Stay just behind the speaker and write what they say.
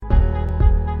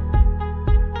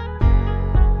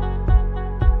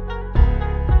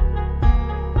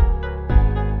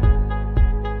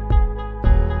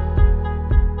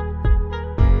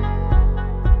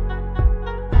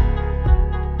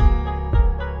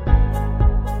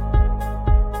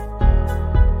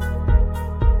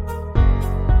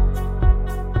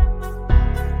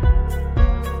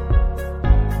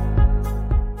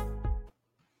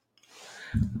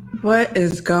What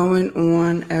is going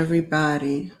on,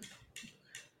 everybody?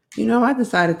 I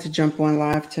decided to jump on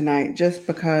live tonight just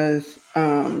because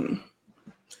I'm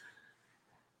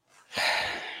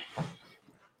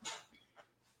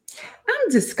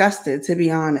disgusted, to be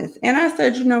honest. And I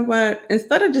said, you know what?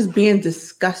 Instead of just being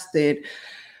disgusted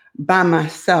by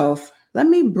myself, let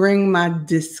me bring my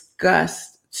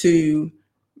disgust to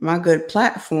my good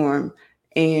platform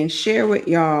and share with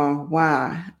y'all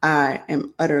why I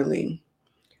am utterly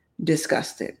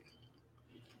disgusted.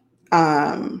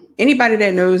 Anybody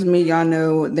that knows me, y'all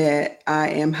know that I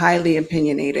am highly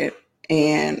opinionated,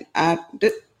 and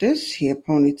this here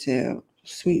ponytail,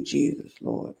 sweet Jesus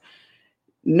Lord,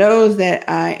 knows that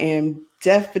I am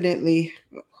definitely.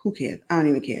 Who cares? I don't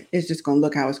even care. It's just gonna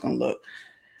look how it's gonna look.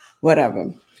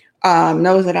 Whatever.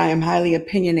 Knows that I am highly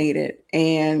opinionated,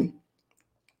 and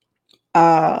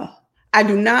I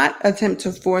do not attempt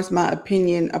to force my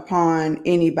opinion upon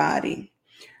anybody.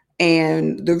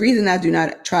 And the reason I do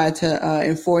not try to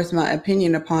enforce my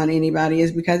opinion upon anybody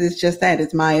is because it's just that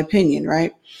it's my opinion,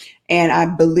 right? And I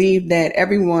believe that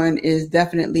everyone is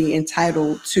definitely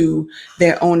entitled to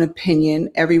their own opinion.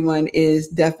 Everyone is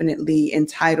definitely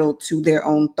entitled to their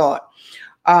own thought.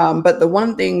 But the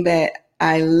one thing that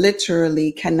I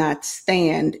literally cannot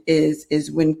stand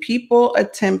is when people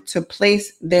attempt to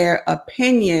place their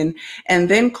opinion and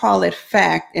then call it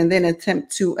fact and then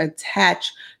attempt to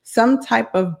attach some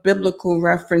type of biblical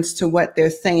reference to what they're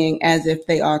saying as if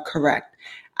they are correct.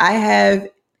 I have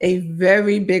a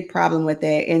very big problem with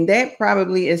that. And that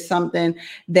probably is something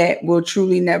that will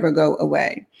truly never go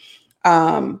away.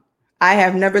 I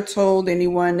have never told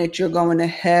anyone that you're going to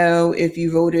hell if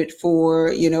you voted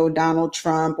for, Donald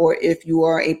Trump, or if you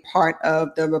are a part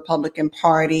of the Republican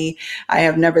Party. I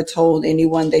have never told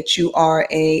anyone that you are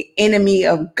an enemy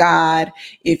of God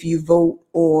if you vote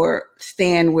or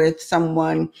stand with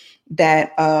someone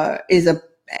that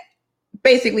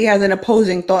basically has an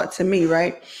opposing thought to me,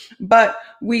 right? But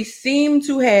we seem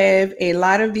to have a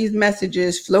lot of these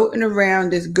messages floating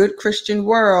around this good Christian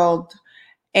world,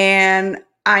 and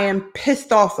I am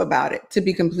pissed off about it, to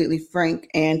be completely frank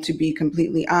and to be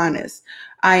completely honest.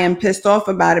 I am pissed off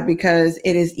about it because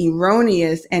it is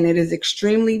erroneous and it is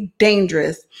extremely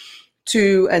dangerous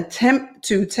to attempt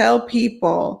to tell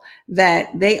people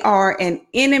that they are an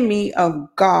enemy of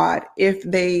God if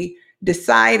they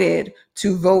decided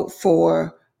to vote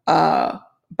for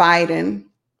Biden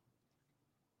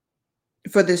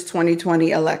for this 2020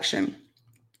 election.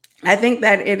 I think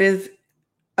that it is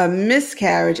a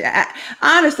miscarriage.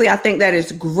 Honestly, I think that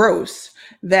it's gross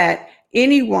that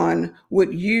anyone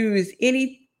would use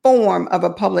any form of a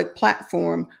public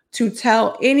platform to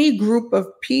tell any group of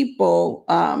people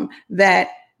that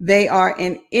they are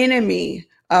an enemy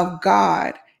of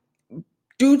God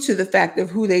due to the fact of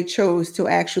who they chose to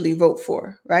actually vote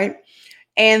for, right?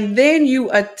 And then you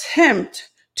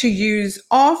attempt to use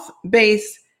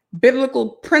off-base biblical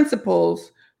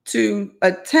principles to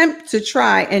attempt to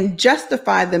try and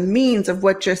justify the means of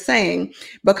what you're saying,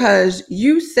 because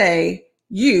you say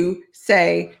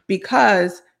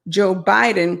because Joe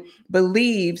Biden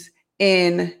believes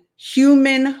in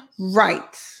human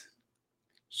rights.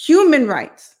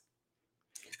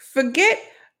 Forget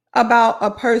about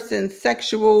a person's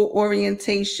sexual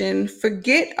orientation.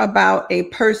 Forget about a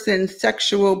person's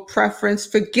sexual preference.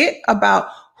 Forget about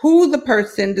who the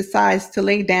person decides to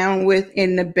lay down with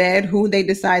in the bed, who they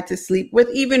decide to sleep with,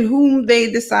 even whom they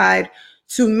decide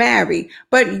to marry.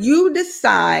 But you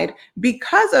decide,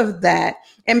 because of that,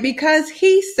 and because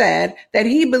he said that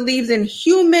he believes in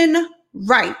human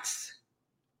rights,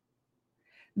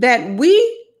 that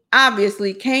we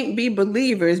obviously can't be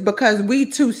believers because we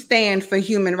too stand for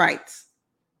human rights.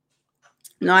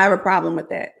 No, I have a problem with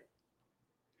that.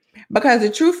 Because the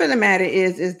truth of the matter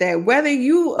is that whether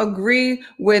you agree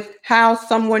with how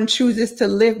someone chooses to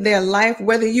live their life,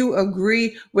 whether you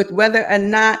agree with whether or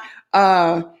not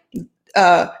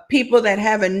people that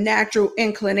have a natural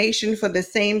inclination for the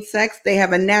same sex, they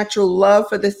have a natural love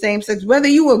for the same sex, whether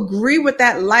you agree with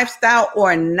that lifestyle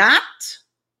or not,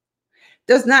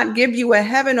 does not give you a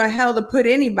heaven or hell to put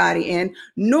anybody in,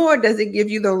 nor does it give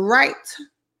you the right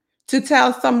to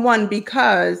tell someone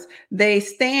because they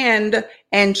stand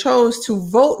and chose to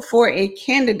vote for a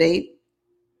candidate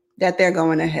that they're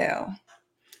going to hell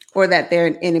or that they're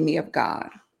an enemy of God.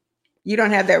 You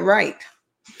don't have that right.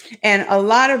 And a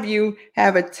lot of you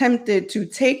have attempted to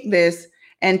take this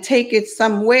and take it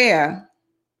somewhere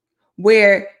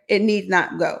where it need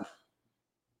not go.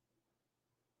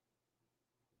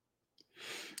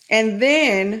 And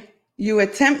then you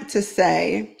attempt to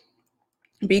say,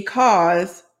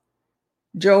 because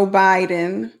Joe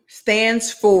Biden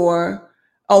stands for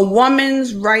a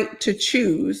woman's right to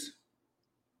choose,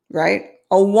 right?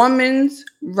 A woman's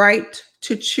right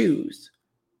to choose.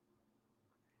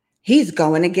 He's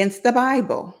going against the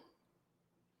Bible.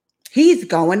 He's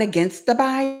going against the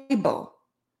Bible.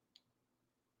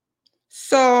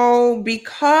 So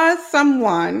because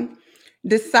someone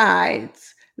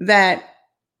decides that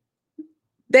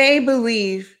they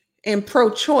believe in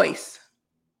pro-choice,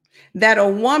 that a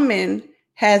woman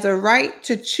has a right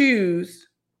to choose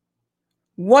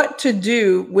what to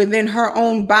do within her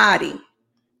own body,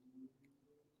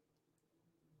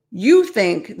 you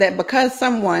think that because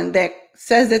someone that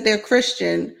says that they're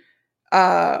Christian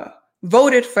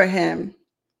voted for him,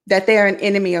 that they're an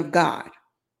enemy of God.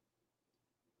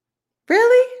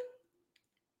 Really?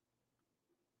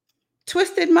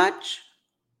 Twisted much?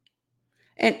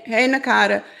 And hey,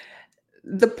 Nakata,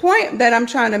 the point that I'm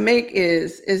trying to make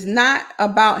is not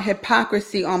about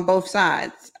hypocrisy on both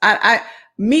sides.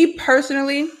 Me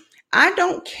personally, I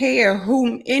don't care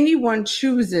whom anyone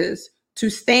chooses to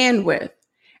stand with.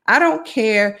 I don't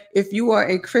care if you are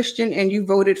a Christian and you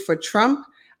voted for Trump.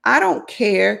 I don't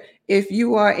care if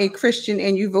you are a Christian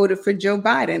and you voted for Joe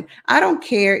Biden. I don't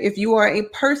care if you are a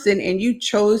person and you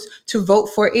chose to vote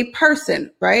for a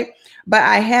person, right? But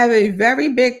I have a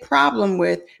very big problem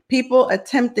with people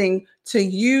attempting to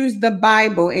use the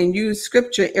Bible and use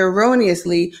scripture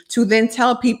erroneously to then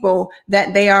tell people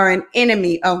that they are an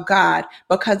enemy of God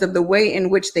because of the way in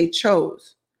which they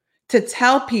chose. To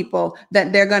tell people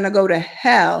that they're going to go to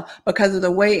hell because of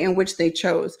the way in which they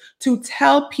chose. To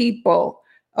tell people,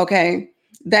 okay,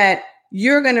 that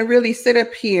you're going to really sit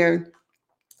up here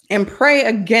and pray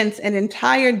against an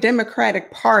entire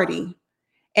Democratic Party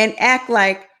and act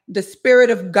like the Spirit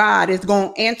of God is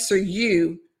going to answer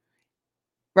you,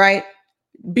 right?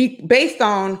 Based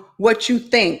on what you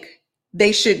think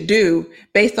they should do,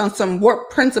 based on some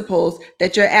warped principles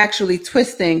that you're actually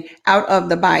twisting out of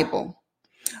the Bible.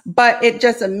 But it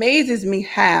just amazes me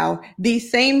how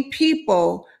these same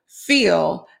people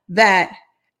feel that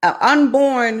an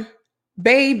unborn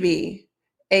baby,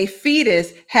 a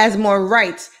fetus, has more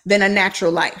rights than a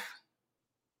natural life.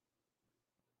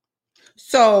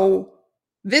 So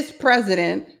this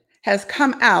president has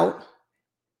come out,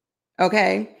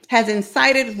 okay, has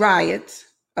incited riots,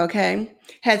 okay,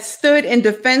 has stood in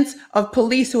defense of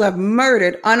police who have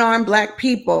murdered unarmed Black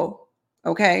people,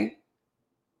 okay?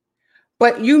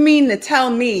 But you mean to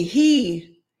tell me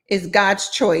he is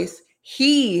God's choice?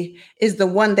 He is the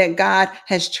one that God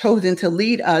has chosen to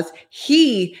lead us.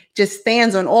 He just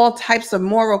stands on all types of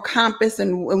moral compass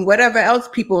and whatever else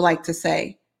people like to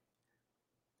say.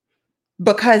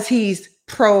 Because he's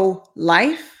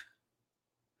pro-life,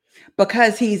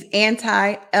 because he's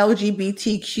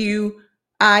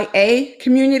anti-LGBTQIA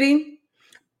community,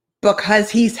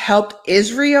 because he's helped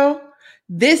Israel.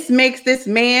 This makes this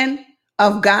man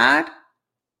of God.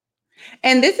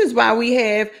 And this is why we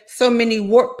have so many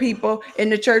warped people in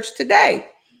the church today,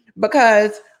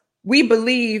 because we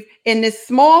believe in this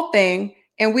small thing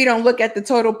and we don't look at the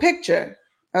total picture,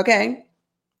 okay?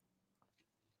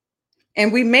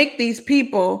 And we make these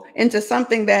people into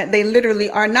something that they literally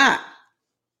are not.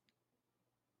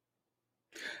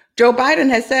 Joe Biden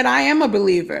has said, I am a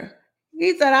believer.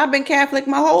 He said, I've been Catholic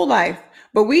my whole life.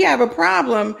 But we have a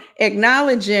problem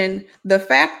acknowledging the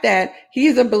fact that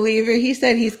he's a believer. He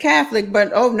said he's Catholic,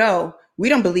 but oh no, we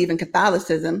don't believe in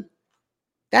Catholicism.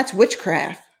 That's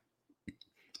witchcraft.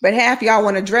 But half y'all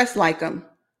want to dress like him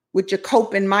with your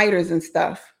cope and miters and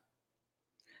stuff.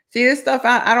 See, this stuff,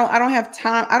 I don't have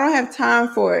time. I don't have time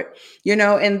for it, you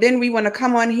know. And then we want to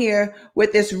come on here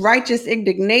with this righteous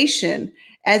indignation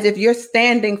as if you're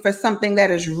standing for something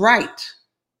that is right.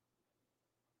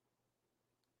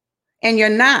 And you're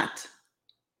not.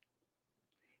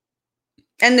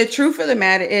 And the truth of the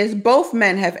matter is both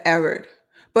men have erred.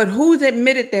 But who's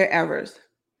admitted their errors?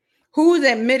 Who's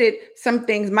admitted some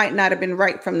things might not have been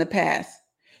right from the past?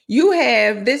 You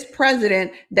have this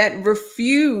president that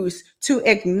refused to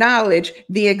acknowledge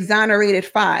the exonerated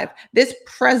five. This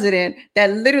president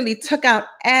that literally took out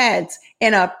ads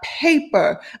in a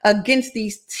paper against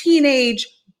these teenage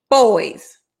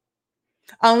boys.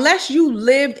 Unless you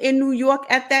lived in New York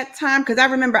at that time, because I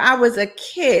remember I was a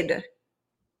kid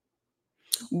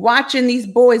watching these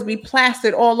boys be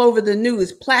plastered all over the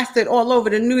news, plastered all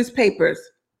over the newspapers.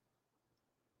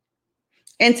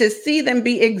 And to see them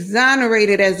be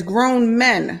exonerated as grown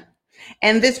men.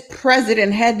 And this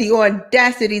president had the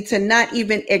audacity to not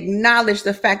even acknowledge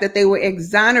the fact that they were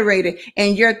exonerated.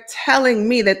 And you're telling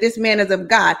me that this man is of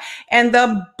God. And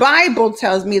the Bible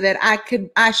tells me that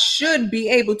I should be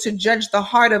able to judge the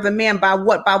heart of a man by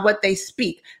what they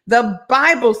speak. The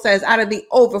Bible says out of the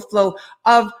overflow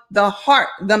of the heart,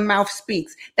 the mouth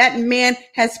speaks. That man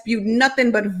has spewed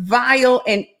nothing but vile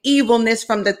and evilness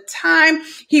from the time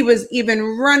he was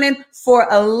even running for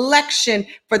election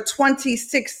for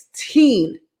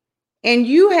 2016. And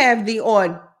you have the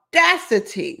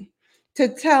audacity to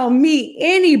tell me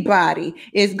anybody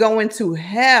is going to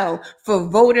hell for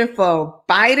voting for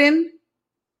Biden?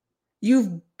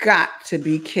 You've got to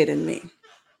be kidding me.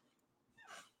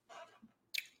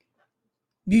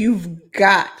 You've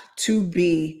got to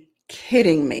be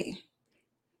kidding me.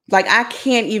 Like, I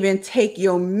can't even take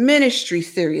your ministry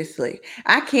seriously.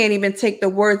 I can't even take the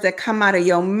words that come out of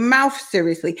your mouth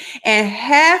seriously. And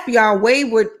half y'all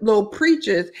wayward little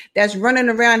preachers that's running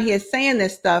around here saying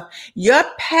this stuff, your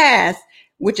past,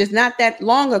 which is not that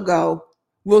long ago,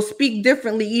 will speak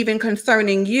differently even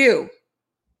concerning you.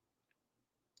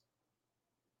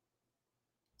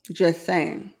 Just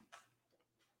saying.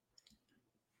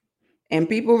 And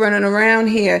people running around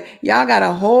here, y'all got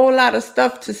a whole lot of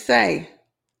stuff to say.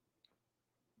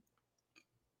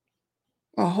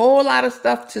 A whole lot of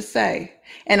stuff to say.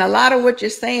 And a lot of what you're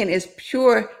saying is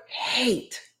pure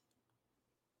hate.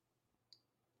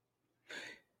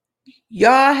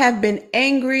 Y'all have been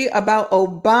angry about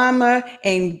Obama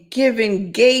and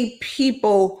giving gay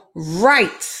people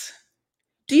rights.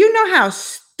 Do you know how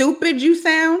stupid you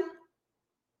sound?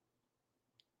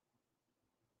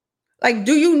 Like,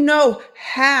 do you know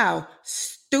how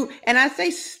stupid? And I say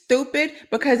stupid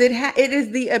because it is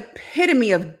the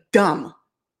epitome of dumb.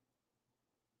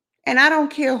 And I don't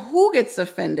care who gets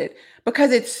offended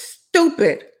because it's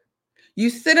stupid. You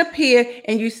sit up here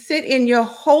and you sit in your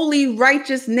holy,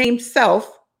 righteous name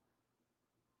self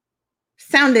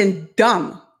sounding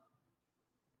dumb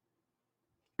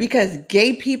because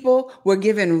gay people were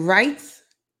given rights.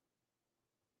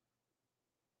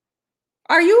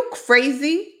 Are you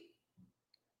crazy?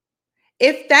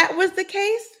 If that was the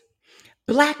case,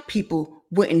 Black people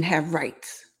wouldn't have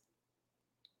rights.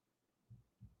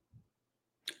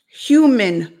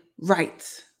 Human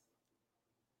rights.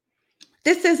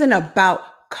 This isn't about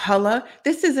color.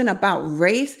 This isn't about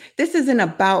race. This isn't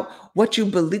about what you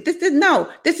believe. This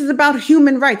is about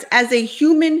human rights. As a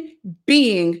human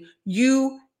being,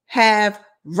 you have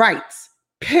rights,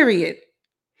 period.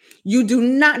 You do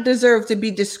not deserve to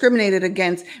be discriminated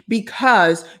against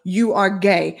because you are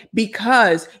gay,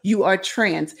 because you are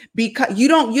trans, because you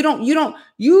don't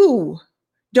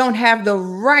have the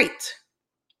right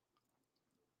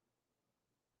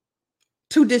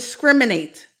to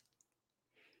discriminate.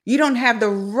 You don't have the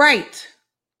right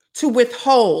to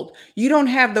withhold. You don't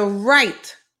have the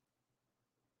right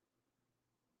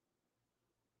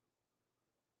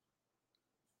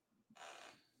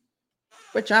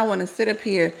but y'all want to sit up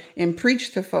here and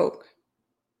preach to folk.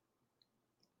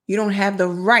 You don't have the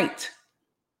right.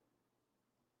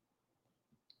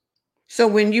 So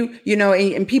when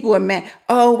and people are mad,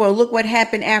 oh, well, look what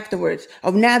happened afterwards.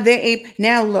 Oh,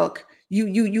 now look,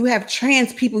 you have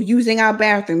trans people using our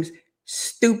bathrooms.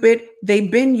 Stupid. They've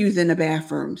been using the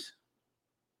bathrooms.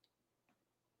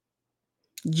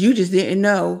 You just didn't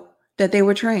know that they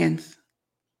were trans.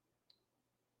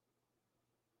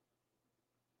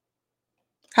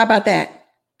 How about that?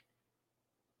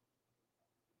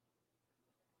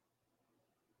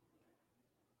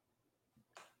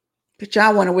 But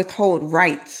y'all want to withhold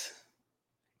rights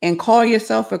and call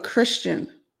yourself a Christian.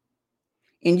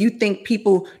 And you think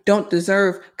people don't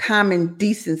deserve common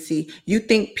decency. You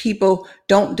think people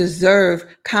don't deserve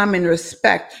common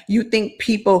respect. You think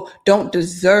people don't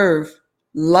deserve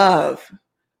love,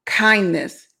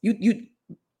 kindness. You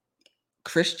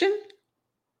Christian?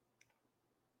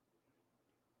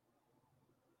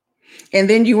 And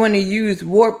then you want to use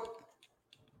warped,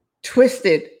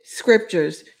 twisted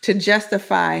scriptures to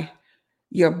justify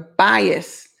your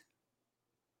bias,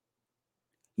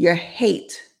 your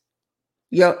hate,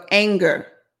 your anger,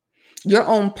 your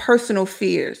own personal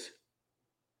fears.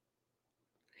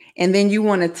 And then you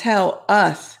want to tell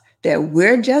us that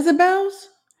we're Jezebels,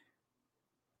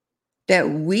 that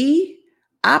we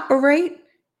operate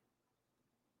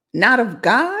not of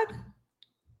God?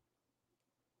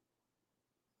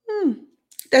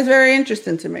 That's very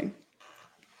interesting to me.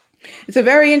 It's a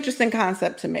very interesting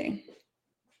concept to me.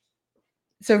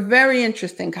 It's a very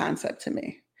interesting concept to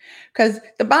me. Because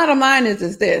the bottom line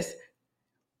is this.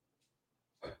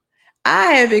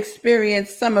 I have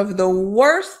experienced some of the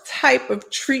worst type of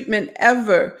treatment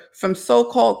ever from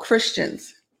so-called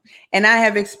Christians. And I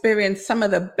have experienced some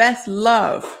of the best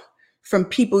love from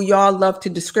people y'all love to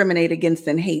discriminate against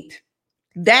and hate.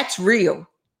 That's real.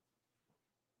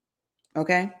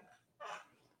 Okay?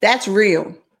 That's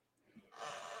real.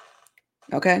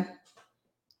 Okay?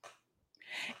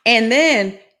 And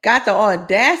then got the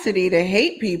audacity to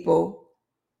hate people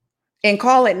and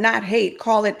call it not hate,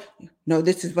 call it, no,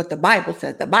 this is what the Bible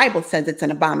says. The Bible says it's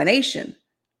an abomination.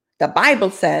 The Bible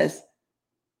says,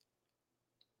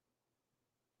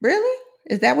 really?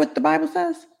 Is that what the Bible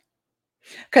says?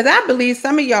 Because I believe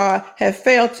some of y'all have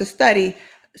failed to study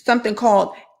something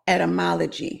called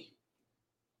etymology,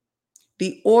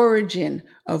 the origin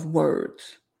of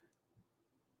words.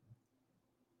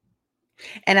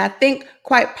 And I think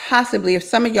quite possibly if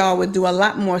some of y'all would do a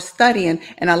lot more studying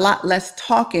and a lot less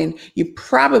talking, you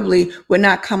probably would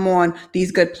not come on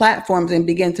these good platforms and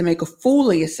begin to make a fool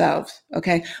of yourselves.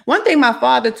 Okay. One thing my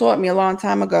father taught me a long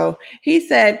time ago, he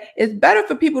said, it's better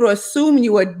for people to assume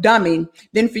you a dummy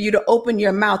than for you to open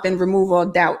your mouth and remove all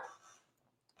doubt.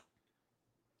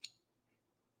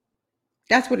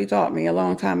 That's what he taught me a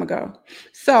long time ago.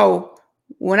 So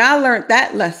when I learned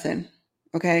that lesson,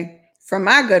 okay, from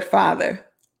my good father,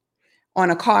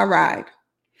 on a car ride,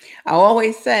 I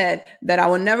always said that I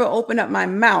will never open up my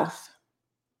mouth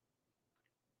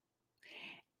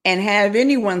and have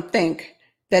anyone think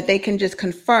that they can just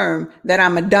confirm that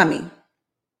I'm a dummy.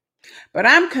 But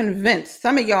I'm convinced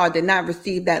some of y'all did not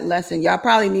receive that lesson. Y'all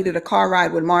probably needed a car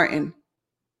ride with Martin.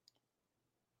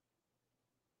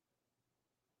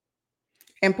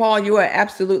 And Paul, you are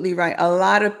absolutely right. A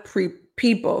lot of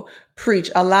people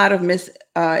preach a lot of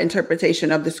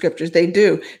misinterpretation of the scriptures. They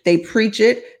do. They preach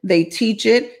it, they teach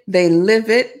it, they live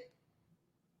it.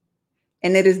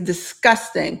 And it is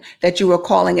disgusting that you are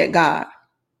calling it God.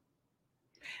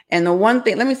 And the one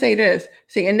thing, let me say this,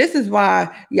 see, and this is why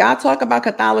y'all talk about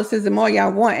Catholicism all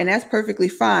y'all want, and that's perfectly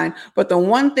fine. But the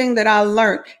one thing that I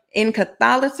learned in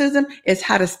Catholicism is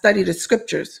how to study the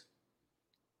scriptures.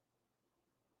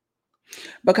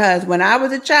 Because when I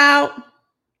was a child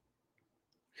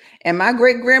and my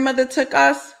great grandmother took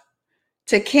us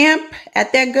to camp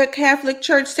at that good Catholic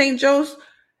church, St. Joe's,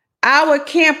 our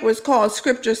camp was called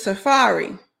Scripture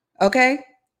Safari. Okay.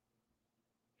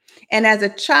 And as a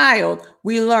child,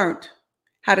 we learned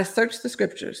how to search the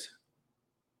scriptures.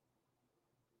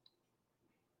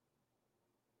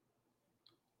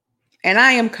 And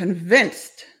I am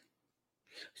convinced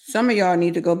some of y'all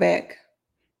need to go back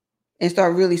and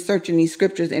start really searching these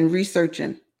scriptures and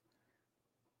researching.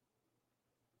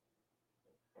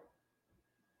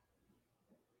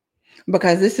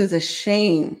 Because this is a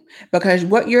shame. Because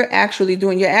what you're actually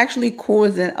doing, you're actually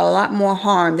causing a lot more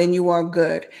harm than you are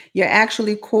good. You're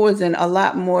actually causing a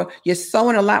lot more, you're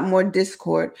sowing a lot more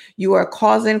discord. You are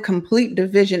causing complete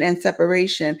division and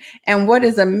separation. And what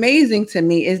is amazing to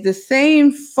me is the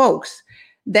same folks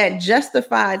that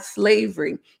justified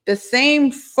slavery, the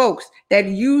same folks that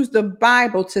used the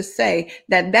Bible to say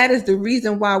that that is the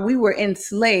reason why we were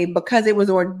enslaved, because it was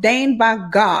ordained by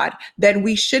God that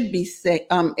we should be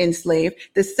enslaved.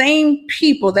 The same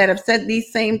people that have said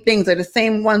these same things are the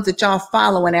same ones that y'all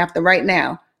following after right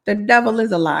now. The devil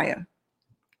is a liar.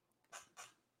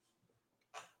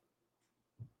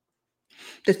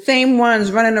 The same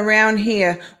ones running around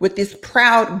here with this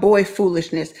proud boy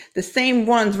foolishness. The same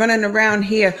ones running around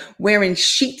here wearing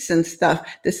sheets and stuff.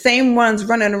 The same ones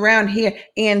running around here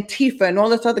Antifa and all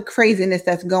this other craziness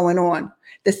that's going on.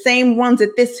 The same ones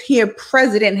that this here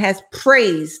president has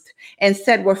praised and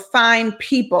said were fine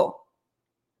people.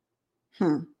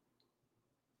 I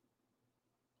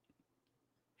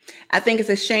think it's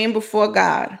a shame before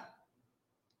God.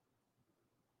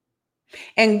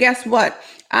 And guess what?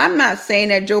 I'm not saying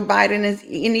that Joe Biden is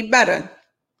any better,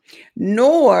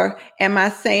 nor am I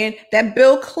saying that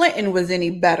Bill Clinton was any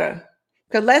better.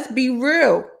 Because let's be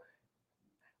real.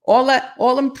 All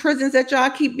them prisons that y'all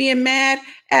keep being mad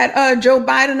at Joe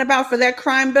Biden about for that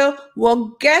crime bill.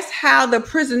 Well, guess how the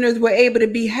prisoners were able to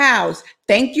be housed?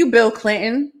 Thank you, Bill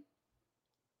Clinton.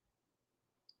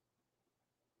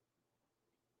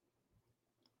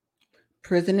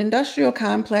 Prison industrial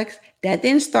complex. That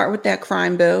didn't start with that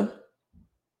crime bill.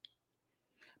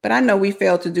 But I know we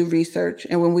failed to do research.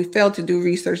 And when we fail to do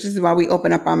research, this is why we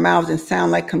open up our mouths and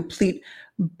sound like complete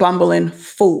bumbling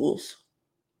fools.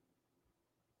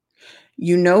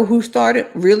 You know who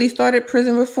really started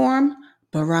prison reform?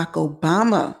 Barack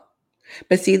Obama.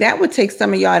 But see, that would take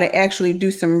some of y'all to actually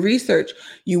do some research.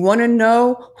 You want to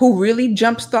know who really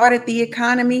jump-started the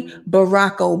economy?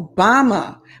 Barack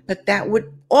Obama. But that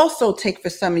would also take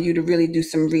for some of you to really do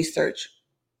some research.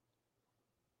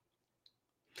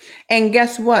 And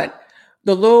guess what?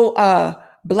 The little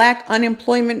black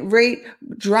unemployment rate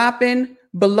dropping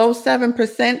below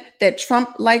 7% that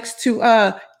Trump likes to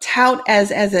tout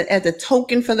as a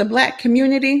token for the black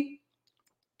community.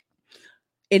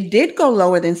 It did go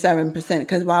lower than 7%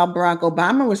 because while Barack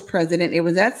Obama was president, it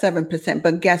was at 7%.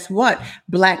 But guess what?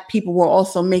 Black people were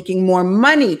also making more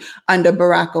money under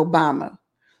Barack Obama.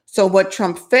 So what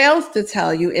Trump fails to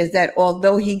tell you is that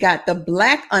although he got the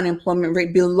Black unemployment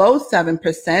rate below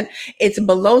 7%, it's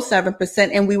below 7%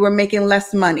 and we were making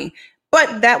less money.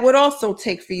 But that would also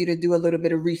take for you to do a little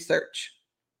bit of research.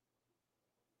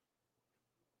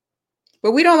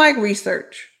 But we don't like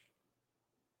research.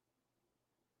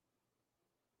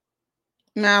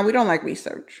 No, we don't like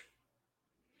research.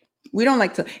 We don't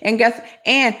like to.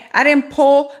 And I didn't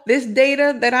pull this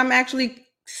data that I'm actually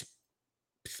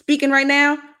speaking right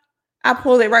now. I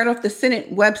pulled it right off the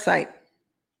Senate website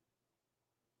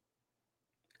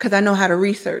because I know how to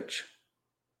research.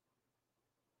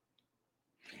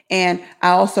 And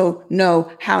I also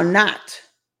know how not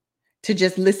to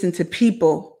just listen to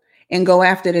people and go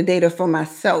after the data for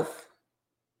myself.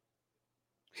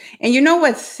 And you know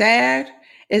what's sad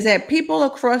is that people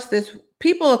across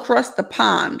the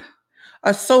pond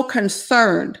are so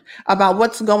concerned about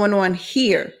what's going on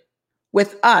here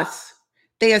with us.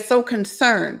 They are so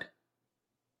concerned.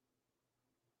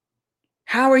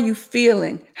 How are you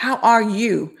feeling? How are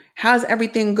you? How's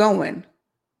everything going?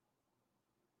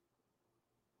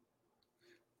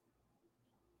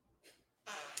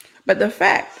 But the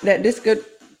fact that this good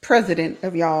president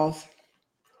of y'all's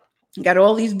got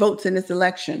all these votes in this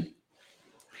election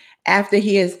after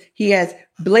he has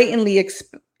blatantly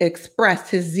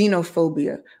expressed his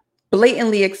xenophobia,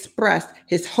 blatantly expressed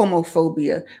his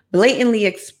homophobia, blatantly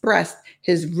expressed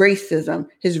his racism,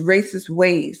 his racist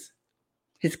ways,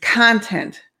 his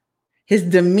content, his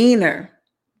demeanor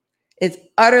is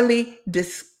utterly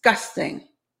disgusting.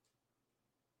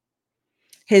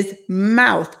 His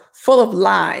mouth full of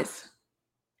lies,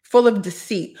 full of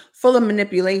deceit, full of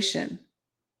manipulation.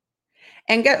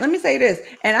 And let me say this,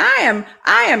 and I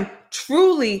am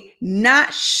truly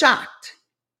not shocked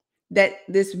that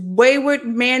this wayward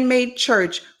man-made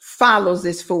church follows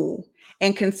this fool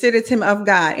and considers him of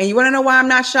God. And you want to know why I'm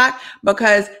not shocked?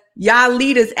 Because y'all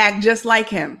leaders act just like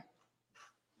him.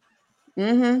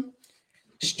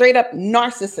 Straight up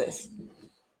narcissists,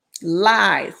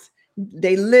 lies.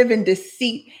 They live in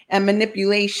deceit and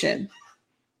manipulation.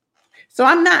 So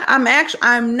I'm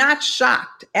not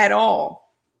shocked at all.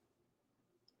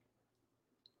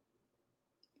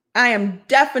 I am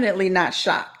definitely not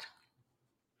shocked.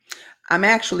 I'm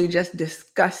actually just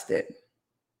disgusted.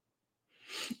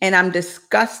 And I'm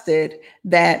disgusted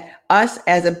that us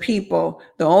as a people,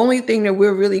 the only thing that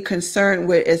we're really concerned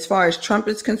with as far as Trump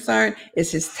is concerned is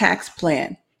his tax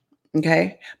plan.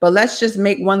 Okay. But let's just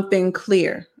make one thing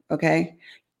clear. Okay.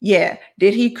 Yeah.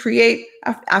 Did he create,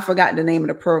 I forgot the name of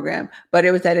the program, but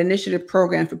it was that initiative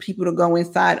program for people to go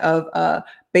inside of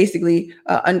basically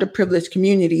underprivileged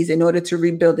communities in order to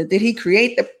rebuild it. Did he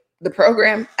create the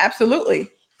program?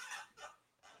 Absolutely.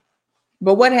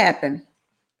 But what happened?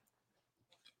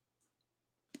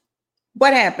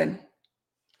 What happened?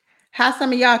 How's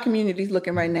some of y'all communities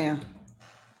looking right now?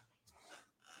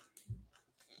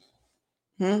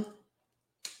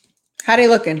 How they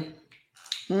looking?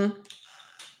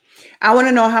 I want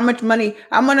to know how much money.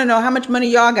 I want to know how much money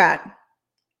y'all got.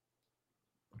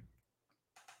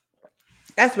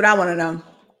 That's what I want to know.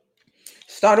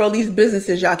 Start all these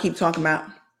businesses y'all keep talking about.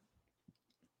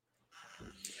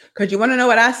 Because you want to know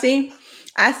what I see?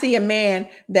 I see a man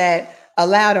that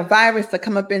allowed a virus to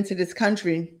come up into this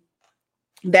country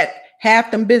that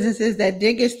half them businesses that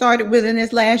did get started within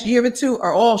this last year or two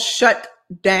are all shut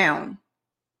down.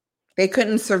 They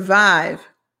couldn't survive.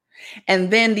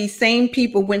 And then these same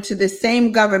people went to the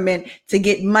same government to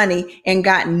get money and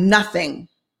got nothing.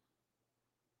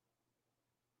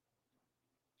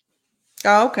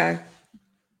 Oh, okay.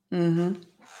 That's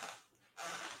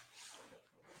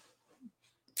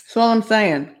all I'm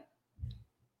saying.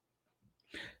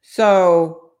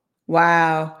 So,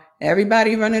 wow,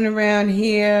 everybody running around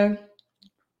here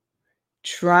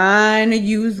trying to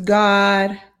use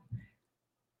God,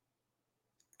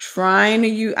 trying to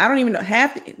use, I don't even know,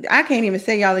 I can't even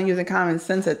say y'all are using common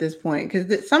sense at this point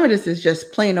because some of this is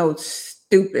just plain old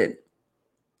stupid.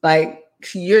 Like,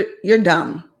 you're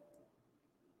dumb.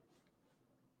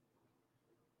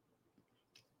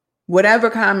 Whatever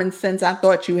common sense I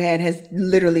thought you had has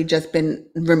literally just been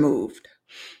removed.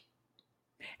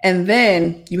 And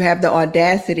then you have the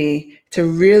audacity to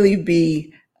really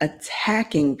be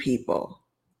attacking people.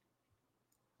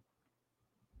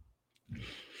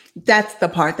 That's the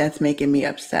part that's making me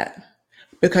upset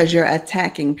because you're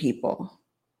attacking people.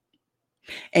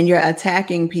 And you're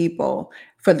attacking people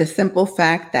for the simple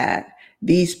fact that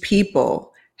these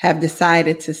people have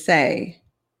decided to say,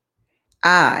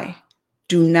 I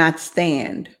do not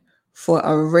stand for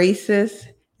a racist,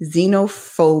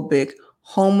 xenophobic,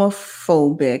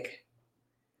 homophobic,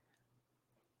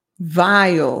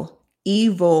 vile,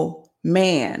 evil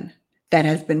man that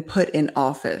has been put in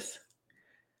office.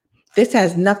 This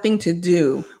has nothing to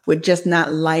do with just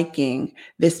not liking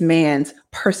this man's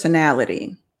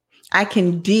personality. I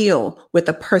can deal with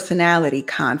a personality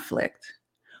conflict.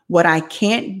 What I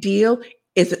can't deal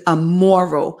is a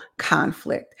moral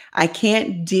conflict. I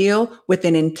can't deal with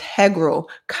an integral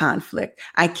conflict.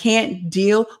 I can't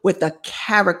deal with a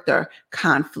character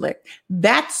conflict.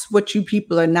 That's what you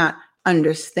people are not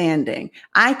understanding.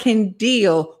 I can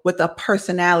deal with a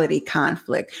personality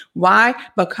conflict. Why?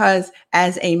 Because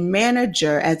as a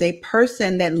manager, as a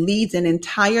person that leads an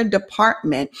entire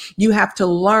department, you have to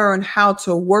learn how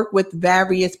to work with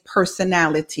various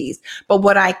personalities. But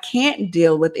what I can't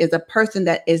deal with is a person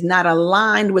that is not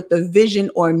aligned with the vision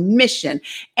or mission.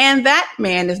 And that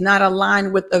man is not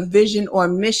aligned with a vision or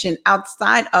mission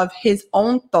outside of his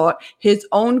own thought, his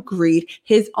own greed,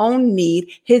 his own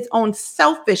need, his own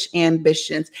selfish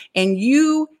ambitions. And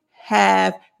you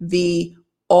have the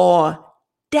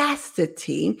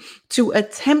audacity to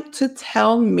attempt to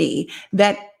tell me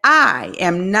that I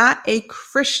am not a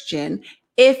Christian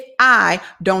if I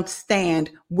don't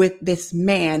stand with this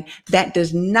man that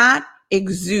does not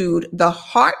exude the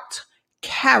heart,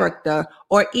 character,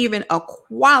 or even a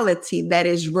quality that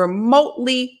is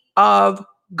remotely of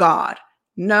God.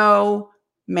 No,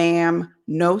 ma'am,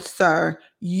 no, sir.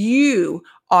 You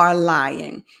are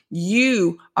lying.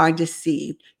 You are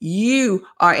deceived. You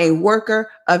are a worker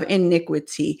of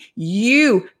iniquity.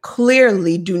 You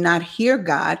clearly do not hear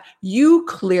God. You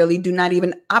clearly do not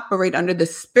even operate under the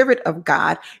Spirit of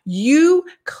God. You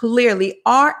clearly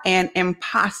are an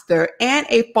imposter and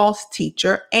a false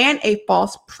teacher and a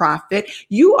false prophet.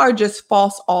 You are just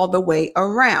false all the way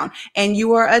around. And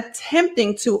you are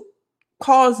attempting to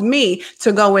cause me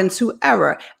to go into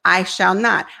error. I shall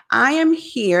not. I am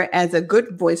here as a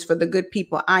good voice for the good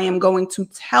people. I am going to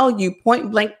tell you point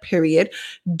blank, period.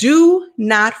 Do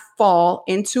not fall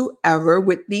into error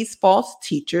with these false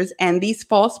teachers and these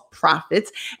false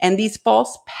prophets and these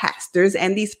false pastors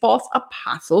and these false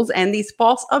apostles and these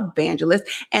false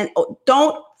evangelists. And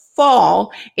don't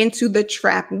fall into the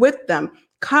trap with them.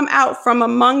 Come out from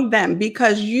among them,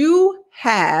 because you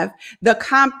have the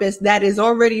compass that is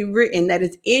already written, that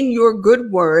is in your good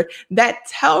word, that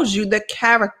tells you the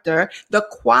character, the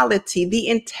quality, the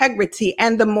integrity,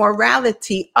 and the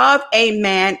morality of a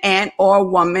man and or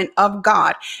woman of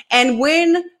God. And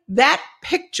when that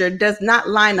picture does not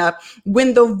line up,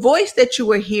 when the voice that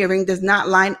you are hearing does not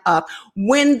line up,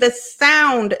 when the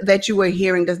sound that you are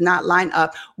hearing does not line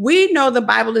up, we know the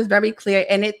Bible is very clear,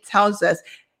 and it tells us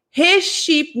his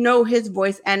sheep know his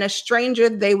voice, and a stranger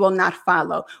they will not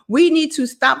follow. We need to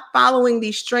stop following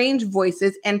these strange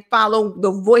voices and follow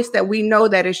the voice that we know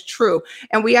that is true.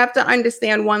 And we have to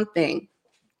understand one thing.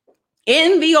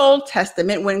 In the Old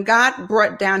Testament, when God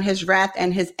brought down his wrath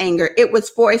and his anger, it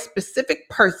was for a specific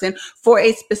person, for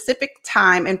a specific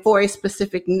time, and for a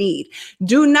specific need.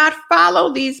 Do not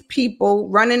follow these people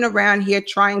running around here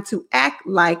trying to act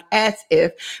like as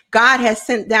if God has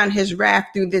sent down his wrath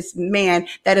through this man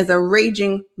that is a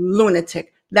raging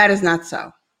lunatic. That is not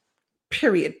so.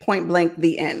 Period. Point blank,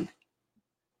 the end.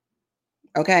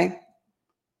 Okay?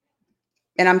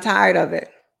 And I'm tired of it.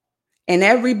 And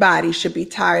everybody should be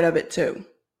tired of it too.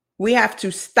 We have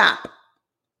to stop.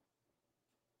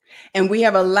 And we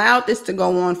have allowed this to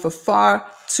go on for far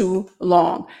too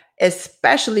long,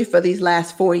 especially for these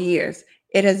last 4 years.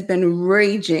 It has been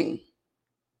raging.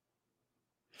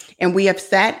 And we have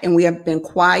sat and we have been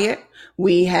quiet.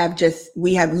 We have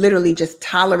literally just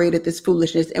tolerated this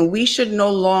foolishness. And we should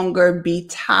no longer be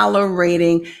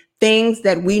tolerating things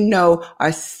that we know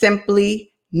are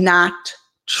simply not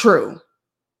true.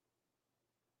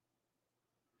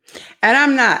 And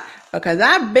I'm not, because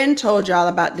I've been told y'all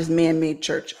about this man-made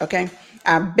church, okay?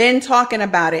 I've been talking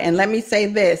about it. And let me say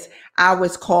this. I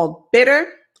was called bitter.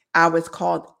 I was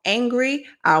called angry.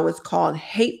 I was called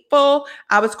hateful.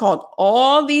 I was called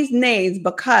all these names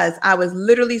because I was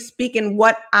literally speaking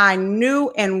what I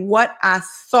knew and what I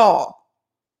saw.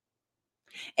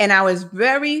 And I was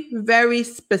very, very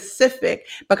specific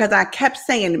because I kept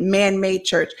saying man-made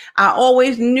church. I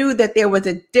always knew that there was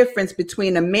a difference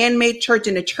between a man-made church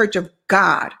and a church of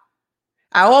God.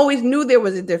 I always knew there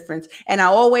was a difference. And I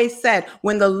always said,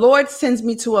 when the Lord sends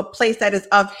me to a place that is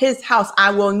of his house,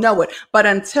 I will know it. But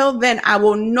until then, I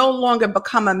will no longer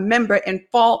become a member and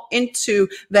fall into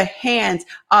the hands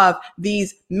of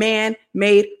these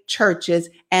man-made churches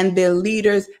and their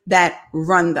leaders that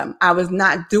run them. I was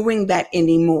not doing that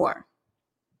anymore.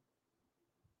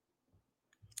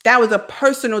 That was a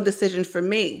personal decision for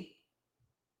me.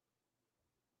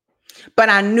 But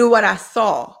I knew what I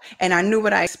saw and I knew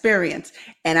what I experienced.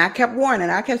 And I kept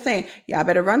warning. I kept saying, y'all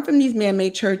better run from these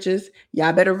man-made churches.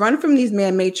 Y'all better run from these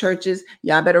man-made churches.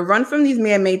 Y'all better run from these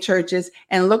man-made churches.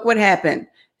 And look what happened.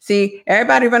 See,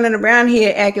 everybody running around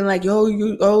here acting like,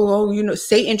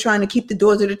 Satan trying to keep the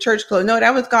doors of the church closed. No,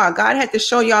 that was God. God had to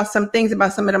show y'all some things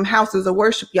about some of them houses of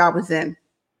worship y'all was in.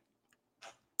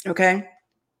 Okay?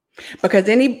 Because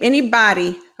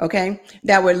anybody, okay,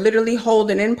 that would literally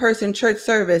hold an in-person church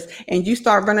service and you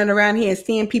start running around here and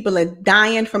seeing people are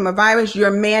dying from a virus,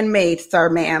 you're man-made, sir,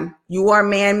 ma'am. You are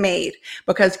man-made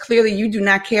because clearly you do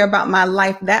not care about my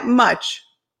life that much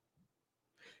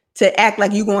to act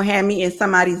like you're going to have me in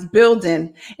somebody's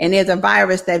building and there's a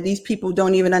virus that these people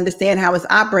don't even understand how it's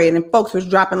operating and folks was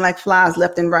dropping like flies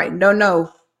left and right. No.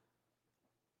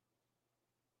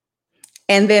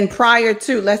 And then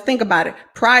let's think about it.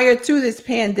 Prior to this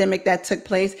pandemic that took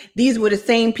place, these were the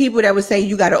same people that would say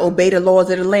you got to obey the laws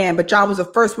of the land. But y'all was the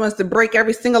first ones to break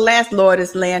every single last law of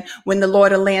this land when the law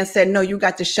of the land said, no, you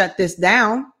got to shut this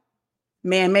down.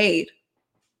 Man-made.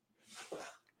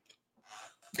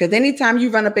 Because anytime you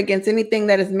run up against anything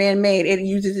that is man-made, it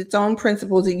uses its own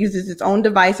principles, it uses its own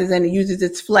devices, and it uses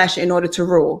its flesh in order to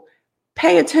rule.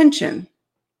 Pay attention.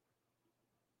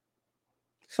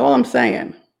 That's all I'm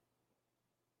saying.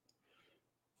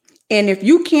 And if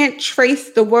you can't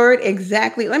trace the word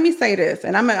exactly, let me say this,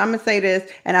 and I'm gonna say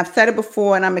this, and I've said it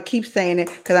before, and I'm gonna keep saying it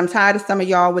because I'm tired of some of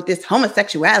y'all with this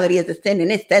homosexuality is a sin,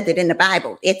 and it says it in the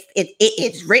Bible.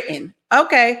 It's written.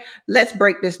 Okay, let's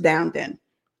break this down then.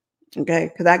 Okay,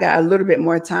 because I got a little bit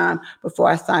more time before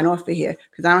I sign off for here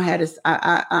because I don't have this.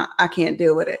 I can't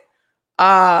deal with it.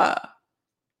 I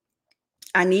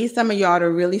need some of y'all to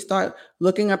really start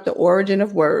looking up the origin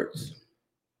of words.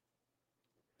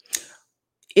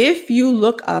 If you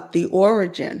look up the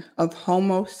origin of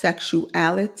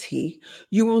homosexuality,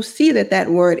 you will see that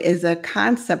word is a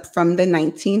concept from the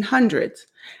 1900s.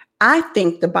 I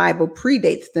think the Bible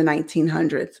predates the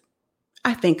 1900s.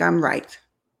 I think I'm right.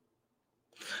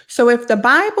 So if the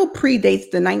Bible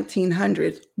predates the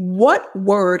 1900s, what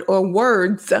word or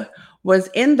words was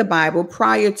in the Bible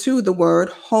prior to the word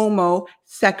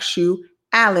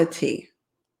homosexuality?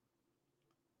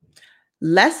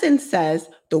 Lesson says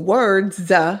the words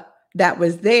that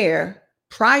was there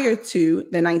prior to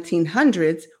the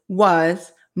 1900s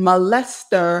was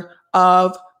molester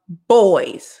of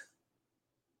boys.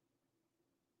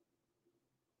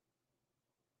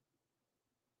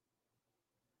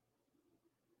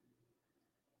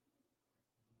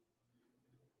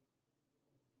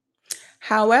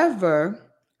 However,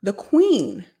 the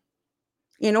queen,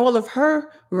 in all of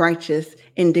her righteous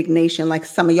indignation, like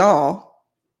some of y'all,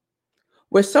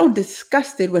 were so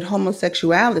disgusted with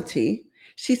homosexuality,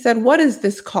 she said, what is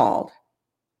this called?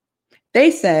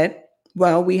 They said,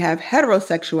 well, we have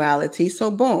heterosexuality, so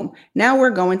boom, now we're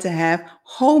going to have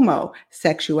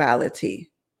homosexuality.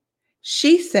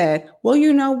 She said, well,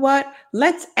 you know what?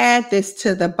 Let's add this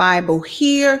to the Bible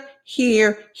here,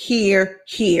 here, here,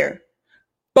 here.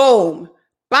 Boom.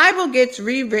 Bible gets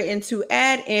rewritten to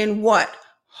add in what?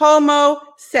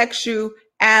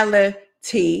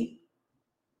 Homosexuality.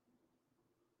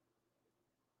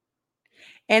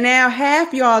 And now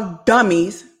half y'all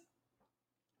dummies,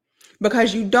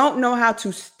 because you don't know how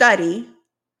to study,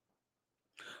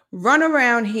 run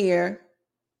around here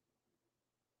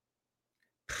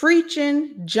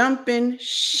preaching, jumping,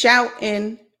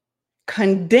 shouting,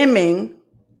 condemning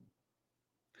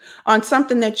on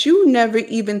something that you never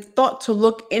even thought to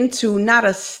look into, not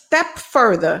a step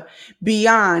further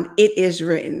beyond it is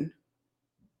written.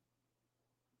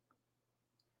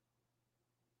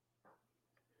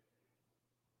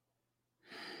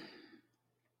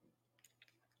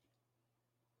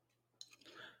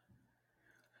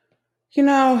 You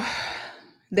know,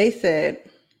 they said,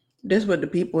 this is what the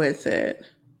people had said.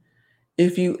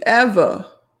 If you ever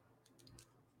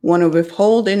want to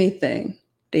withhold anything,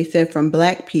 they said from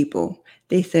Black people,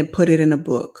 they said put it in a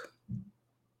book.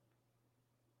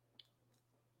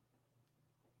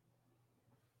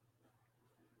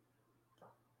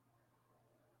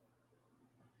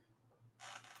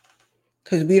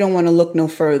 Because we don't want to look no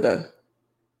further.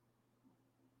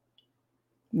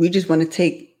 We just want to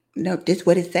take, no, this is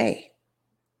what it say.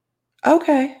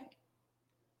 Okay.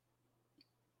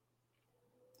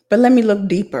 But let me look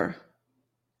deeper.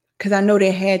 Because I know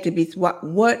there had to be, what?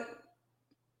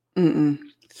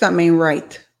 Something ain't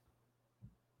right.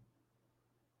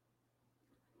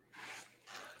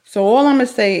 So all I'm going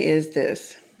to say is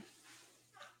this.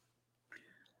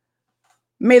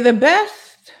 May the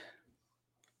best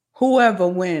whoever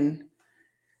win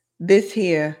this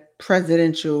here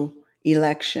presidential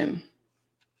election.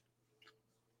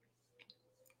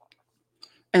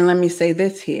 And let me say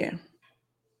this here.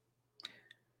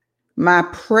 My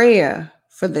prayer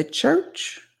for the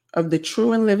church of the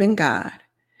true and living God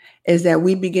is that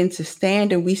we begin to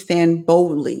stand, and we stand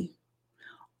boldly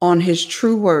on his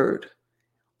true word,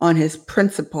 on his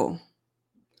principle,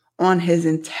 on his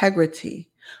integrity,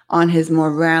 on his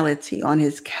morality, on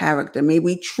his character. May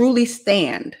we truly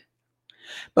stand,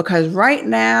 because right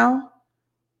now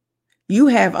you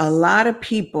have a lot of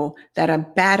people that are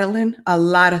battling a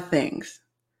lot of things.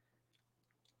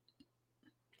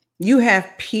 You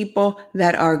have people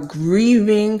that are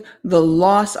grieving the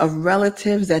loss of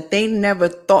relatives that they never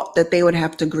thought that they would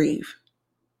have to grieve.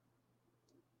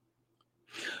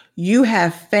 You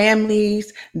have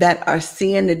families that are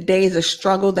seeing the days of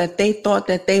struggle that they thought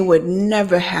that they would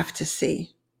never have to see.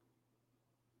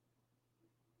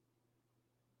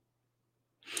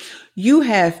 You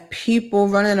have people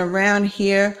running around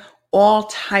here, all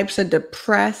types of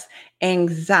depressed,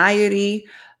 anxiety,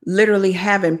 literally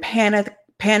having panic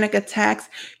attacks.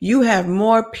 You have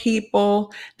more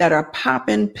people that are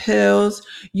popping pills,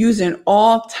 using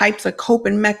all types of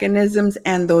coping mechanisms.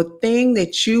 And the thing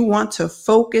that you want to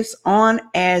focus on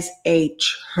as a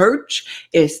church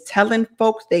is telling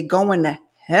folks they're going to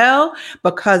hell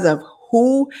because of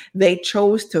who they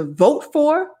chose to vote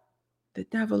for. The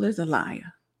devil is a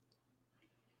liar.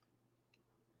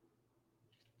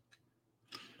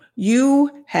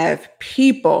 You have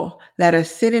people that are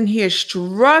sitting here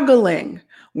struggling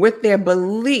with their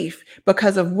belief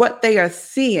because of what they are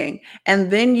seeing. And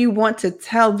then you want to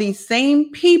tell these same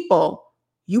people,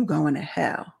 you going to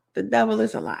hell. The devil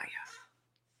is a liar.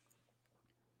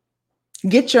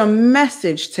 Get your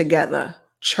message together,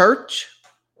 church.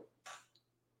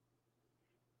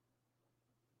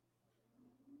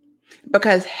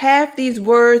 Because half these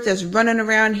words that's running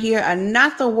around here are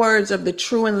not the words of the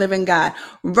true and living God.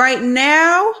 Right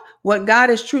now, what God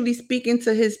is truly speaking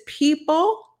to his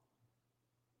people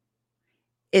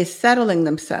is settling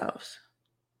themselves,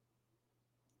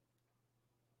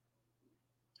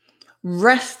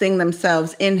 resting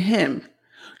themselves in him,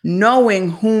 knowing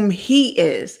whom he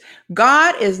is.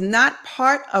 God is not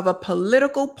part of a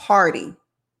political party.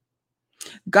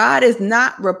 God is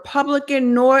not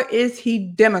Republican, nor is he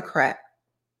Democrat.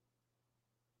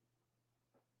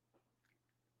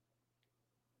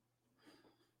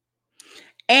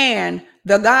 And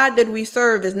the God that we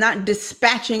serve is not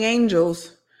dispatching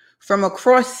angels from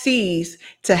across seas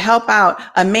to help out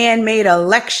a man-made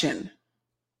election.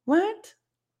 What?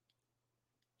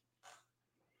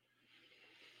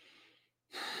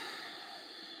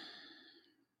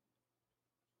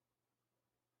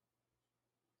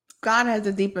 God has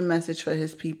a deeper message for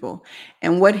his people.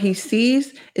 And what he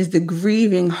sees is the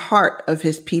grieving heart of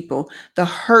his people, the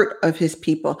hurt of his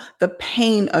people, the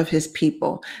pain of his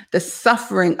people, the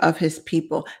suffering of his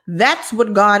people. That's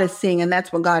what God is seeing, and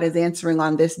that's what God is answering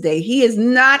on this day. He is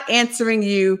not answering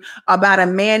you about a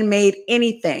man-made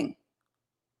anything.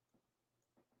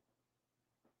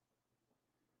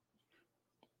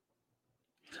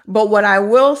 But what I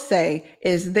will say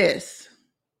is this.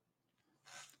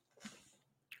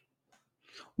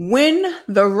 When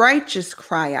the righteous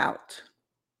cry out,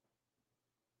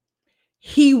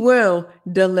 he will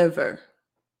deliver.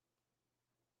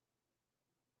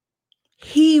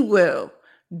 He will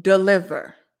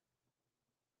deliver.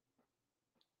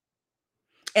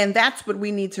 And that's what we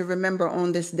need to remember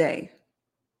on this day.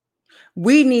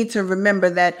 We need to remember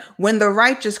that when the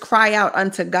righteous cry out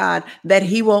unto God, that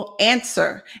he will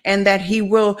answer and that he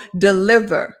will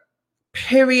deliver.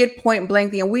 Period, point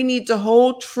blank. And we need to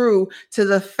hold true to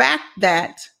the fact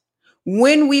that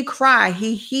when we cry,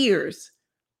 he hears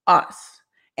us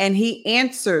and he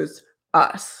answers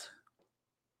us.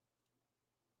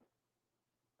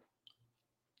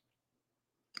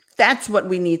 That's what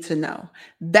we need to know.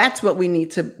 That's what we need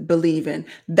to believe in.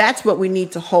 That's what we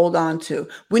need to hold on to.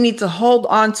 We need to hold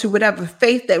on to whatever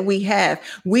faith that we have.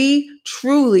 We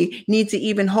truly need to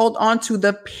even hold on to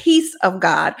the peace of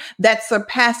God that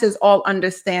surpasses all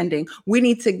understanding. We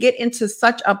need to get into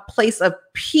such a place of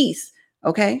peace,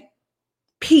 okay?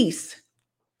 Peace.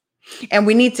 And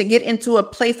we need to get into a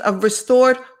place of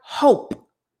restored hope.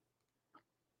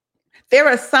 There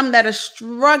are some that are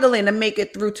struggling to make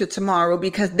it through to tomorrow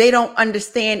because they don't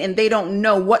understand and they don't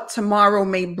know what tomorrow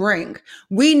may bring.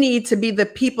 We need to be the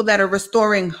people that are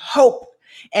restoring hope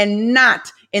and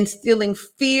not instilling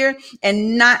fear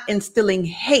and not instilling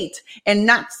hate and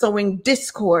not sowing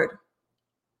discord.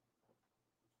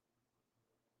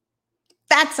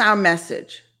 That's our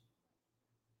message.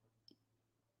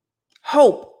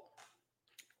 Hope,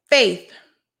 faith,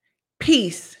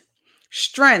 peace,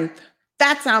 strength.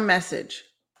 That's our message.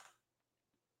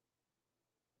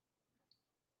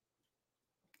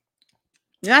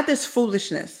 Not this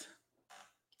foolishness.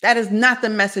 That is not the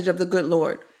message of the good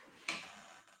Lord.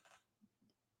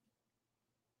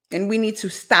 And we need to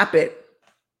stop it.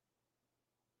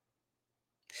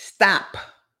 Stop.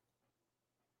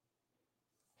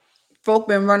 Folk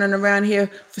been running around here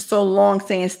for so long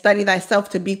saying, study thyself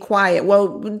to be quiet.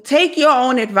 Well, take your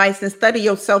own advice and study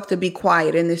yourself to be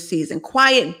quiet in this season.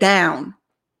 Quiet down.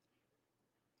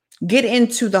 Get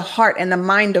into the heart and the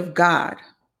mind of God.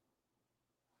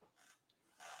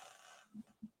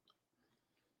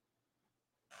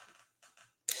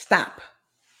 Stop.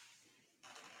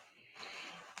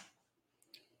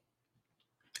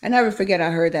 I never forget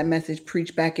I heard that message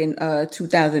preached back in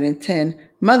 2010.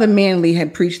 Mother Manley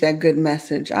had preached that good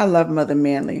message. I love Mother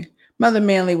Manley. Mother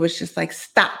Manley was just like,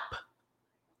 stop.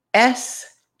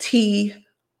 S-T-O-P.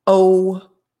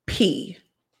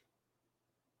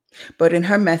 But in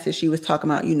her message, she was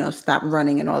talking about, stop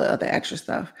running and all the other extra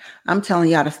stuff. I'm telling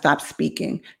y'all to stop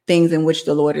speaking things in which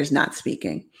the Lord is not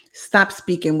speaking. Stop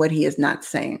speaking what he is not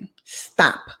saying.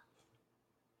 Stop.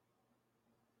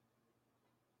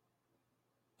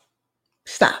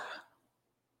 Stop.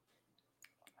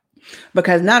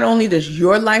 Because not only does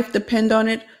your life depend on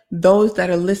it, those that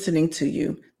are listening to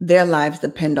you, their lives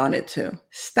depend on it too.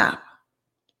 Stop.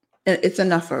 It's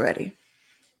enough already.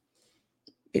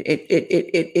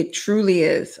 It truly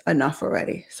is enough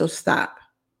already. So stop.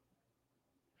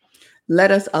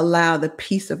 Let us allow the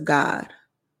peace of God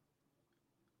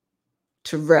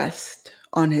to rest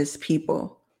on his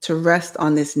people, to rest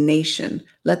on this nation.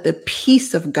 Let the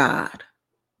peace of God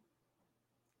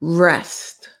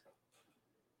rest.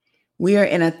 We are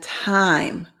in a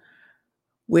time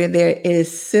where there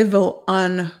is civil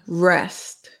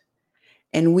unrest,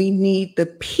 and we need the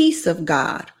peace of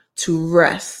God to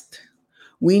rest.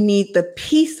 We need the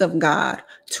peace of God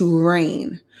to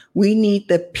reign. We need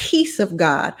the peace of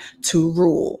God to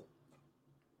rule.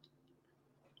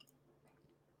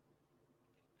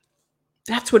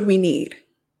 That's what we need.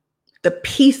 The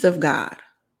peace of God.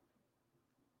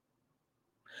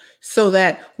 So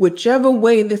that whichever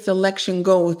way this election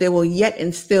goes, there will yet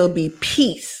and still be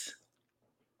peace.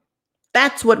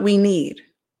 That's what we need.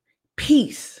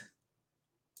 Peace.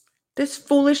 This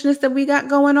foolishness that we got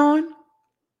going on.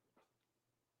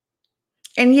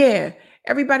 And yeah,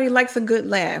 everybody likes a good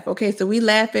laugh. Okay, so we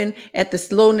laughing at the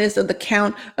slowness of the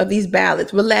count of these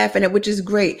ballots. We're laughing at, which is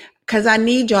great, because I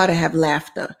need y'all to have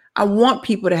laughter. I want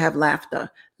people to have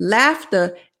laughter.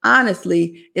 Laughter,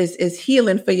 honestly, is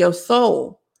healing for your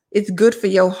soul. It's good for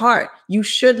your heart. You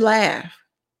should laugh.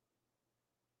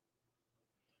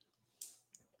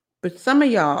 But some of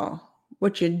y'all,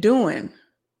 what you're doing,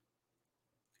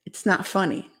 it's not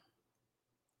funny.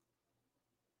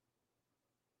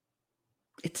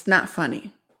 It's not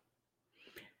funny.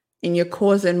 And you're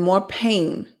causing more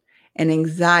pain and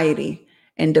anxiety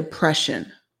and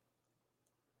depression.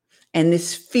 And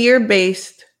this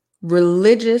fear-based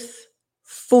religious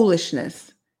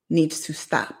foolishness needs to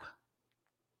stop.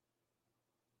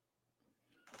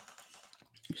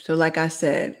 So like I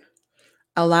said,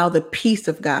 allow the peace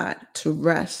of God to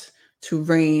rest, to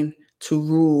reign, to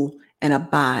rule, and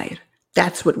abide.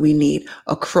 That's what we need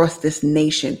across this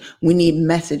nation. We need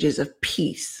messages of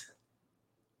peace.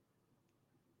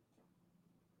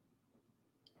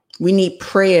 We need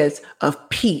prayers of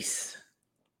peace.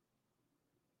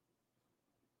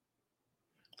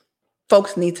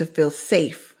 Folks need to feel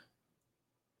safe.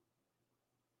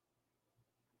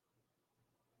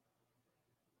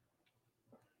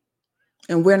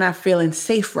 And we're not feeling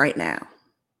safe right now.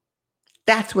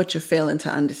 That's what you're failing to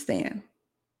understand.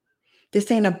 This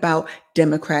ain't about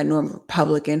Democrat nor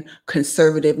Republican,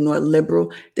 conservative nor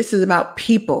liberal. This is about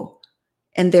people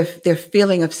and their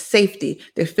feeling of safety,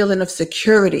 their feeling of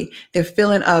security, their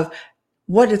feeling of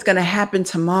what is going to happen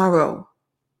tomorrow,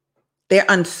 their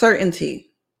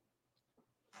uncertainty.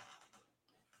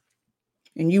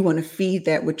 And you want to feed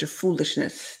that with your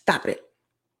foolishness. Stop it.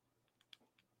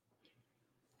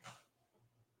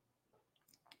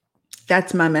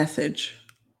 That's my message.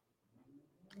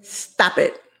 Stop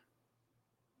it.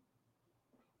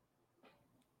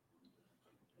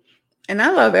 And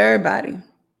I love everybody.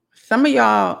 Some of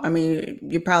y'all, I mean,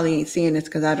 you probably ain't seeing this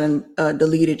because I done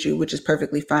deleted you, which is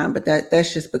perfectly fine. But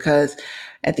that's just because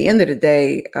at the end of the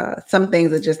day, some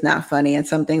things are just not funny, and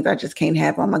some things I just can't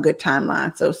have on my good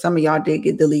timeline. So some of y'all did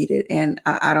get deleted, and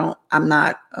I'm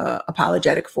not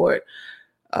apologetic for it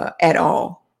at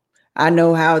all. I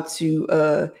know how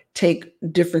to take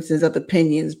differences of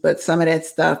opinions, but some of that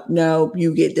stuff, no,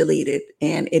 you get deleted,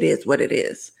 and it is what it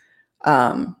is.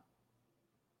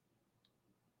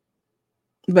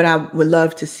 but I would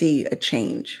love to see a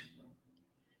change.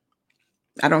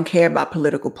 I don't care about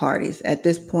political parties. At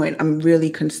this point, I'm really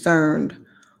concerned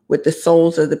with the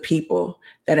souls of the people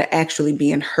that are actually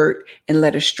being hurt and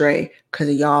led astray because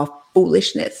of y'all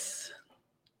foolishness.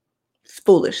 It's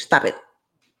foolish. Stop it.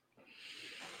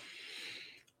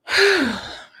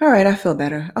 All right, I feel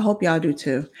better. I hope y'all do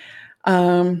too.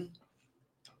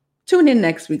 Tune in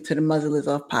next week to the Muzzle is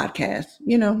Off podcast.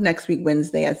 Next week,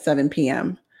 Wednesday at 7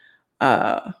 p.m.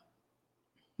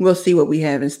 We'll see what we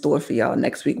have in store for y'all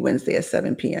next week, Wednesday at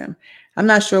 7 p.m. I'm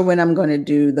not sure when I'm going to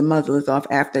do the Muzzle is Off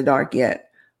After Dark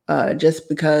yet, just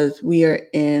because we are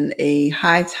in a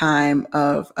high time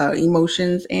of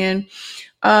emotions, and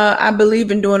I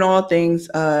believe in doing all things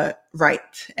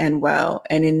right and well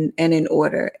and in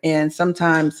order. And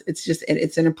sometimes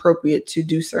it's inappropriate to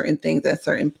do certain things at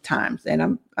certain times,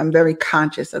 and I'm very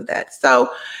conscious of that.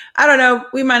 So I don't know.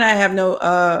 We might not have no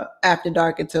after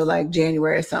dark until like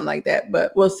January or something like that,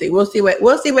 but we'll see. We'll see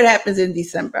what happens in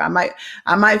December.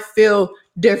 I might feel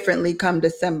differently come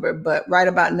December, but right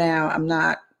about now I'm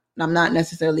not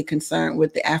necessarily concerned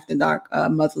with the after dark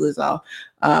Muzzle is Off.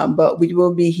 But we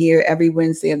will be here every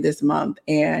Wednesday of this month.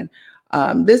 And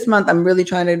this month I'm really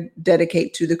trying to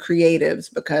dedicate to the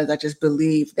creatives, because I just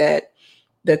believe that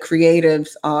the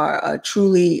creatives are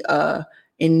truly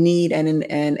in need and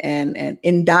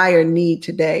in dire need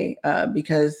today,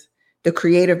 because the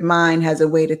creative mind has a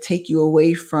way to take you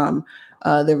away from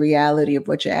the reality of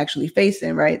what you're actually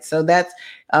facing, right? So that's,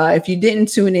 if you didn't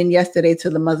tune in yesterday to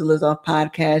the Muzzle is Off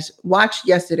podcast, watch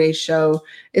yesterday's show.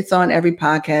 It's on every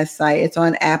podcast site. It's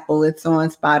on Apple. It's on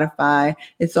Spotify.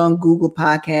 It's on Google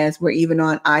Podcasts. We're even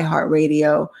on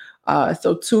iHeartRadio.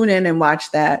 So tune in and watch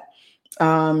that.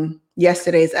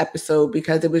 Yesterday's episode,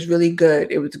 because it was really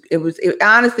good. It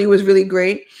honestly was really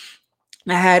great.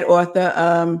 I had author,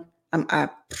 I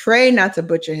pray not to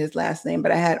butcher his last name,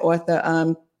 but I had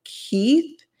author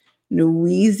Keith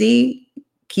Nuizi.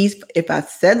 Keith, if I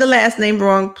said the last name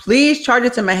wrong, please charge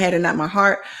it to my head and not my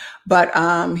heart. But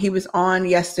he was on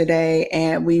yesterday,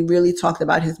 and we really talked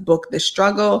about his book, The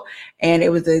Struggle. And it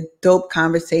was a dope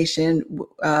conversation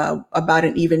about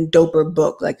an even doper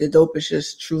book. Like, the dope is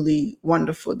just truly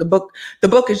wonderful. The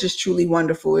book is just truly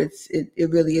wonderful. It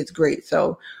really is great.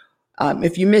 So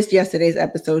if you missed yesterday's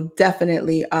episode,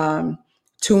 definitely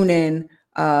tune in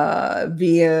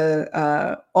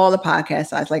via all the podcast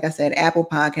sites. Like I said, Apple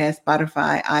Podcasts,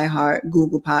 Spotify, iHeart,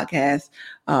 Google Podcasts.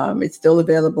 It's still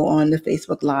available on the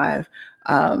Facebook Live.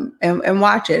 And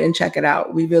watch it and check it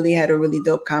out. We really had a really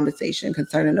dope conversation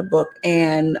concerning the book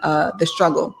and the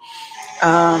struggle.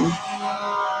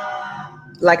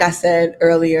 Like I said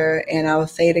earlier, and I'll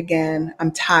say it again,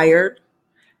 I'm tired,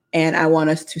 and I want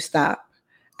us to stop.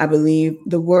 I believe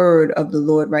the word of the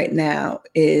Lord right now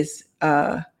is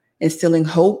instilling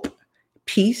hope,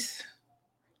 peace,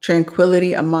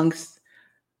 tranquility amongst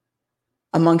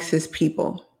his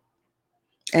people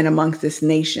and amongst this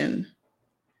nation.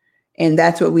 And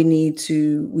that's what we need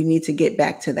to get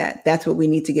back to that. That's what we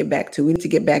need to get back to. We need to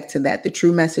get back to that, the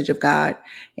true message of God,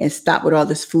 and stop with all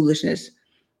this foolishness.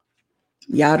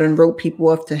 Y'all done wrote people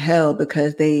off to hell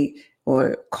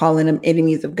or calling them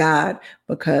enemies of God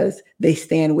because they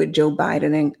stand with Joe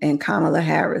Biden and Kamala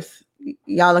Harris.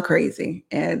 Y'all are crazy.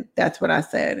 And that's what I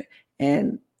said.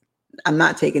 And I'm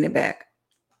not taking it back.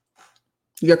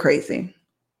 You're crazy.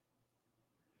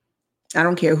 I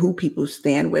don't care who people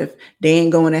stand with. They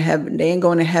ain't going to heaven. They ain't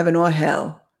going to heaven or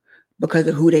hell because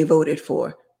of who they voted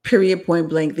for. Period, point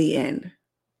blank, the end.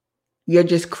 You're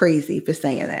just crazy for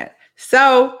saying that.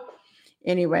 So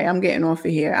anyway, I'm getting off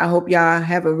of here. I hope y'all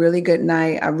have a really good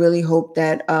night. I really hope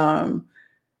that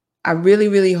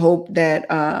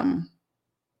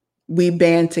we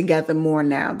band together more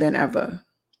now than ever.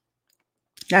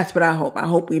 That's what I hope. I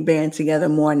hope we band together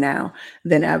more now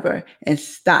than ever and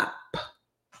stop.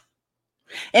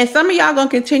 And some of y'all gonna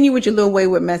continue with your little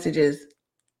wayward messages.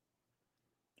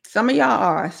 Some of y'all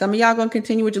are. Some of y'all gonna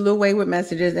continue with your little wayward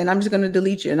messages, and I'm just gonna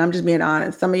delete you. And I'm just being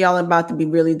honest. Some of y'all are about to be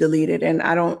really deleted, and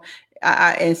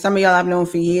and some of y'all I've known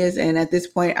for years, and at this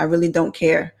point, I really don't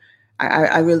care.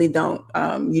 I really don't.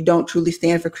 You don't truly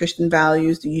stand for Christian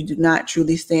values. You do not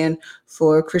truly stand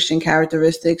for Christian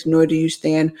characteristics, nor do you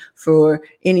stand for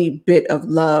any bit of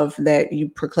love that you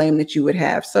proclaim that you would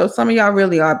have. So some of y'all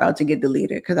really are about to get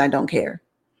deleted because I don't care.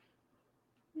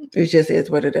 It just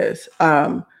is what it is.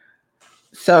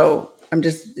 So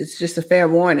it's just a fair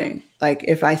warning. Like,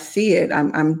 if I see it,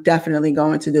 I'm definitely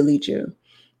going to delete you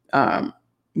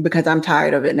because I'm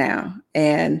tired of it now.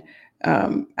 And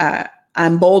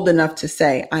I'm bold enough to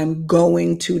say I'm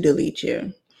going to delete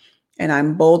you. And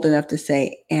I'm bold enough to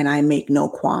say, and I make no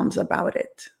qualms about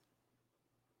it.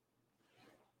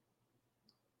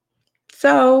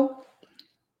 So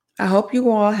I hope you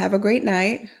all have a great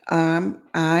night.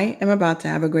 I am about to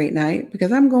have a great night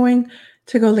because I'm going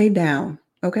to go lay down.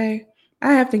 Okay.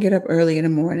 I have to get up early in the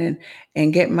morning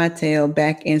and get my tail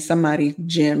back in somebody's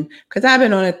gym because I've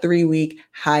been on a 3-week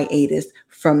hiatus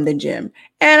from the gym.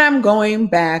 And I'm going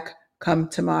back come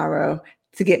tomorrow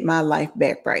to get my life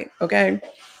back right. Okay.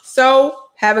 So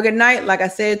have a good night. Like I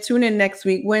said, tune in next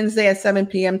week, Wednesday at 7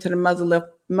 p.m. to the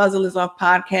Muzzle is Off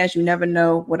podcast. You never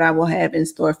know what I will have in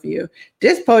store for you.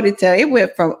 This ponytail, it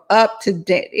went from up to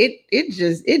down. It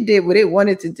did what it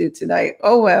wanted to do tonight.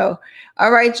 Oh well.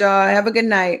 All right, y'all. Have a good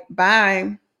night.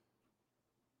 Bye.